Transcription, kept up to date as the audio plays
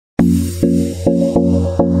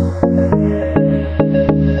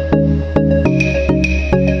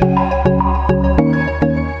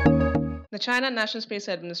China National Space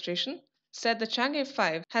Administration said the Chang'e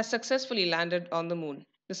 5 has successfully landed on the moon.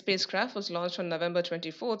 The spacecraft was launched on November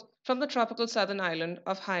 24th from the tropical southern island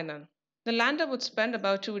of Hainan. The lander would spend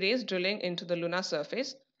about 2 days drilling into the lunar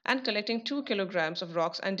surface and collecting 2 kilograms of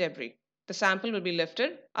rocks and debris. The sample will be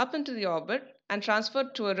lifted up into the orbit and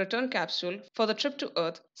transferred to a return capsule for the trip to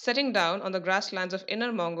Earth, setting down on the grasslands of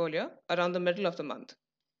Inner Mongolia around the middle of the month.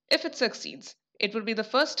 If it succeeds, it would be the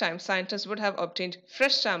first time scientists would have obtained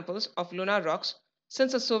fresh samples of lunar rocks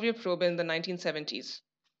since a Soviet probe in the 1970s.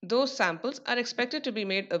 Those samples are expected to be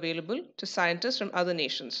made available to scientists from other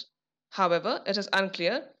nations. However, it is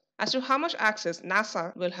unclear as to how much access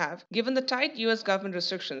NASA will have given the tight US government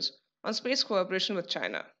restrictions on space cooperation with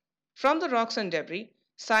China. From the rocks and debris,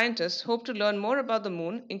 scientists hope to learn more about the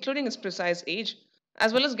moon, including its precise age,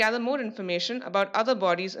 as well as gather more information about other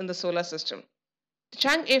bodies in the solar system. The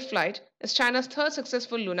Chang'e flight is China's third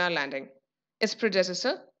successful lunar landing. Its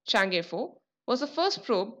predecessor, Chang'e 4, was the first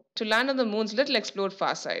probe to land on the moon's little explored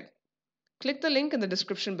far side. Click the link in the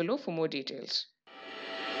description below for more details.